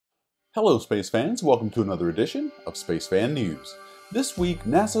Hello Space fans, welcome to another edition of Space Fan News. This week,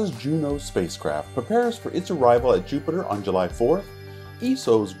 NASA's Juno spacecraft prepares for its arrival at Jupiter on July 4th,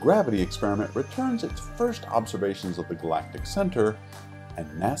 ESO's gravity experiment returns its first observations of the Galactic Center, and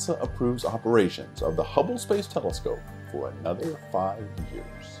NASA approves operations of the Hubble Space Telescope for another 5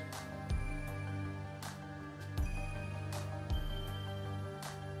 years.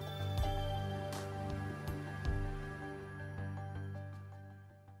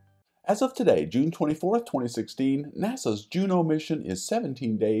 As of today, June 24th, 2016, NASA's Juno mission is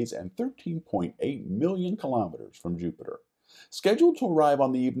 17 days and 13.8 million kilometers from Jupiter. Scheduled to arrive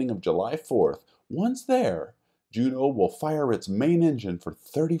on the evening of July 4th, once there, Juno will fire its main engine for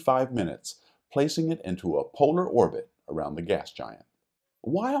 35 minutes, placing it into a polar orbit around the gas giant.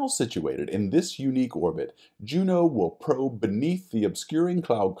 While situated in this unique orbit, Juno will probe beneath the obscuring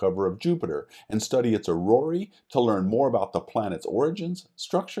cloud cover of Jupiter and study its aurorae to learn more about the planet's origins,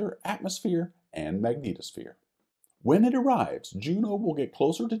 structure, atmosphere, and magnetosphere. When it arrives, Juno will get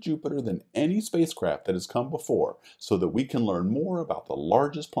closer to Jupiter than any spacecraft that has come before so that we can learn more about the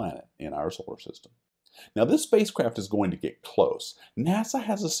largest planet in our solar system. Now, this spacecraft is going to get close. NASA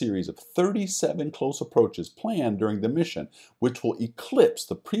has a series of 37 close approaches planned during the mission, which will eclipse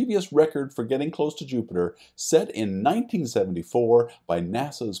the previous record for getting close to Jupiter set in 1974 by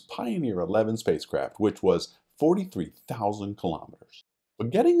NASA's Pioneer 11 spacecraft, which was 43,000 kilometers.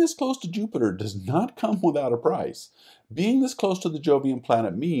 But getting this close to Jupiter does not come without a price. Being this close to the Jovian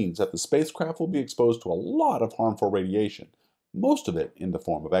planet means that the spacecraft will be exposed to a lot of harmful radiation, most of it in the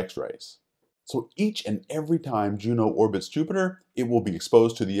form of X-rays. So each and every time Juno orbits Jupiter, it will be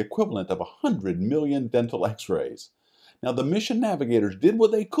exposed to the equivalent of 100 million dental X-rays. Now, the mission navigators did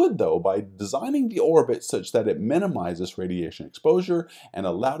what they could, though, by designing the orbit such that it minimizes radiation exposure and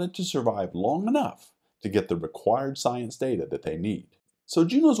allowed it to survive long enough to get the required science data that they need. So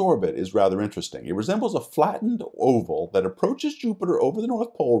Juno's orbit is rather interesting. It resembles a flattened oval that approaches Jupiter over the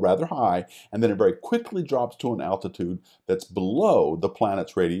North Pole rather high, and then it very quickly drops to an altitude that's below the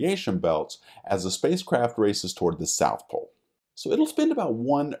planet's radiation belts as the spacecraft races toward the South Pole. So it'll spend about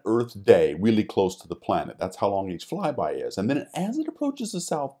 1 Earth day really close to the planet. That's how long each flyby is. And then as it approaches the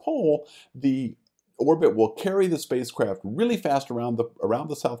South Pole, the orbit will carry the spacecraft really fast around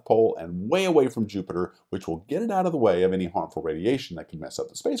the South Pole and way away from Jupiter, which will get it out of the way of any harmful radiation that can mess up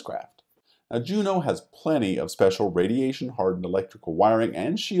the spacecraft. Now, Juno has plenty of special radiation-hardened electrical wiring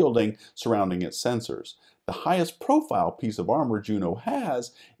and shielding surrounding its sensors. The highest profile piece of armor Juno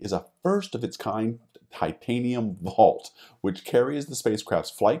has is a first-of-its-kind titanium vault, which carries the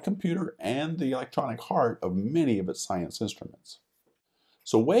spacecraft's flight computer and the electronic heart of many of its science instruments.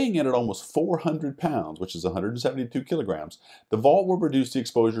 So weighing in at almost 400 pounds, which is 172 kilograms, the vault will reduce the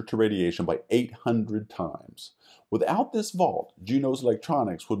exposure to radiation by 800 times. Without this vault, Juno's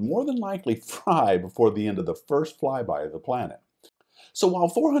electronics would more than likely fry before the end of the first flyby of the planet. So while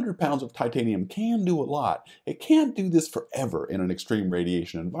 400 pounds of titanium can do a lot, it can't do this forever in an extreme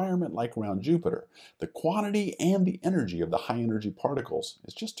radiation environment like around Jupiter. The quantity and the energy of the high-energy particles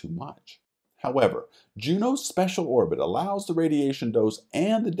is just too much. However, Juno's special orbit allows the radiation dose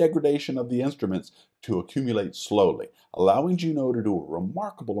and the degradation of the instruments to accumulate slowly, allowing Juno to do a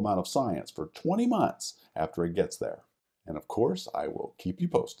remarkable amount of science for 20 months after it gets there. And of course, I will keep you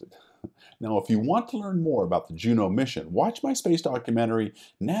posted. Now, if you want to learn more about the Juno mission, watch my space documentary,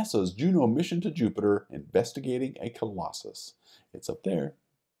 NASA's Juno Mission to Jupiter, Investigating a Colossus. It's up there,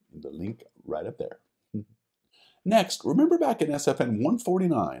 in the link right up there. Next, remember back in SFN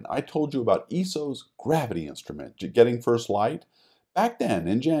 149, I told you about ESO's gravity instrument getting first light? Back then,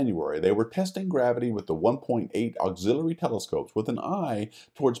 in January, they were testing gravity with the 1.8 auxiliary telescopes with an eye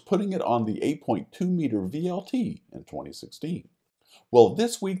towards putting it on the 8.2-meter VLT in 2016. Well,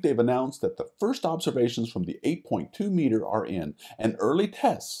 this week they've announced that the first observations from the 8.2 meter are in, and early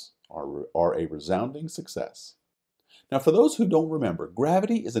tests are a resounding success. Now, for those who don't remember,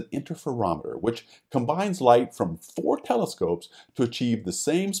 gravity is an interferometer, which combines light from 4 telescopes to achieve the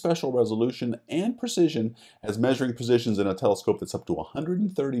same special resolution and precision as measuring positions in a telescope that's up to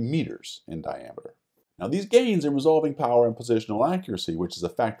 130 meters in diameter. Now, these gains in resolving power and positional accuracy, which is a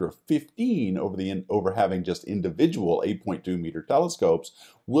factor of 15 over having just individual 8.2 meter telescopes,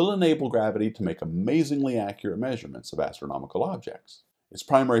 will enable gravity to make amazingly accurate measurements of astronomical objects. Its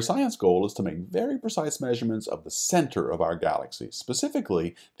primary science goal is to make very precise measurements of the center of our galaxy,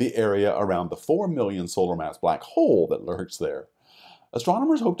 specifically the area around the 4 million solar mass black hole that lurks there.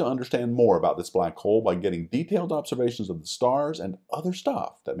 Astronomers hope to understand more about this black hole by getting detailed observations of the stars and other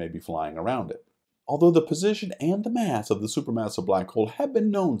stuff that may be flying around it. Although the position and the mass of the supermassive black hole have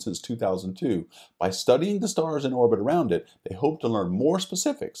been known since 2002, by studying the stars in orbit around it, they hope to learn more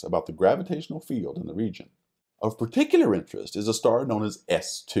specifics about the gravitational field in the region. Of particular interest is a star known as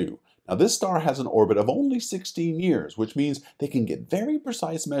S2. Now, this star has an orbit of only 16 years, which means they can get very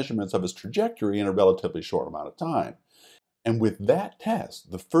precise measurements of its trajectory in a relatively short amount of time. And with that test,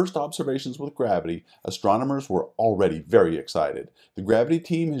 the first observations with gravity, astronomers were already very excited. The gravity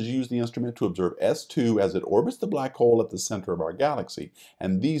team has used the instrument to observe S2 as it orbits the black hole at the center of our galaxy,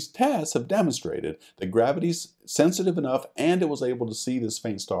 and these tests have demonstrated that gravity is sensitive enough and it was able to see this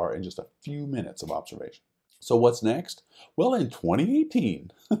faint star in just a few minutes of observation. So what's next? Well, in 2018,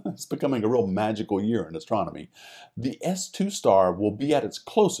 it's becoming a real magical year in astronomy, the S2 star will be at its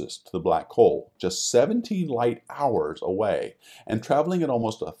closest to the black hole, just 17 light hours away, and traveling at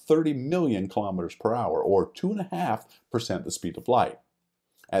almost 30 million kilometers per hour, or 2.5% the speed of light.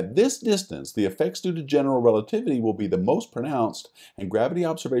 At this distance, the effects due to general relativity will be the most pronounced, and gravity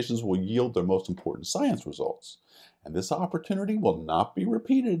observations will yield their most important science results. And this opportunity will not be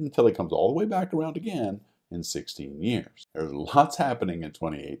repeated until it comes all the way back around again in 16 years. There's lots happening in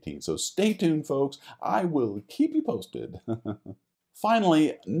 2018, so stay tuned, folks. I will keep you posted.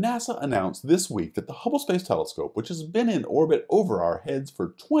 Finally, NASA announced this week that the Hubble Space Telescope, which has been in orbit over our heads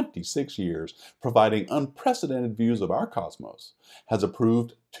for 26 years, providing unprecedented views of our cosmos, has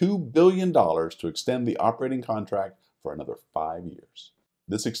approved $2 billion to extend the operating contract for another 5 years.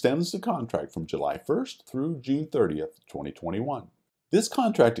 This extends the contract from July 1st through June 30th, 2021. This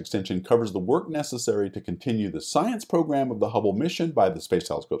contract extension covers the work necessary to continue the science program of the Hubble mission by the Space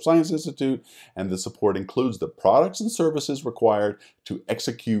Telescope Science Institute, and the support includes the products and services required to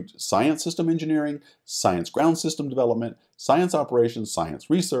execute science system engineering, science ground system development, science operations, science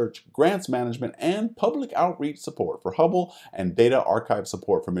research, grants management, and public outreach support for Hubble and data archive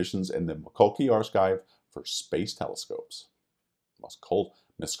support for missions in the Mikulski Archive for space telescopes.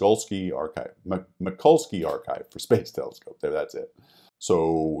 Mikulski Archive for space telescope. There, that's it.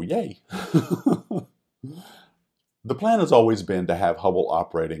 So, yay. The plan has always been to have Hubble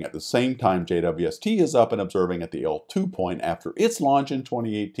operating at the same time JWST is up and observing at the L2 point after its launch in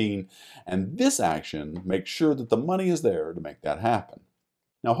 2018, and this action makes sure that the money is there to make that happen.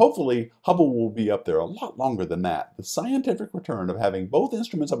 Now, hopefully, Hubble will be up there a lot longer than that. The scientific return of having both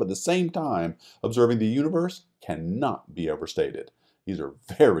instruments up at the same time observing the universe cannot be overstated. These are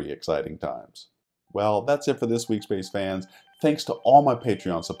very exciting times. Well, that's it for this week, space fans. Thanks to all my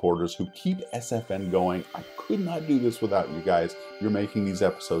Patreon supporters who keep SFN going. I could not do this without you guys. You're making these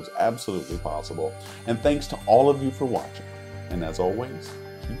episodes absolutely possible. And thanks to all of you for watching. And as always,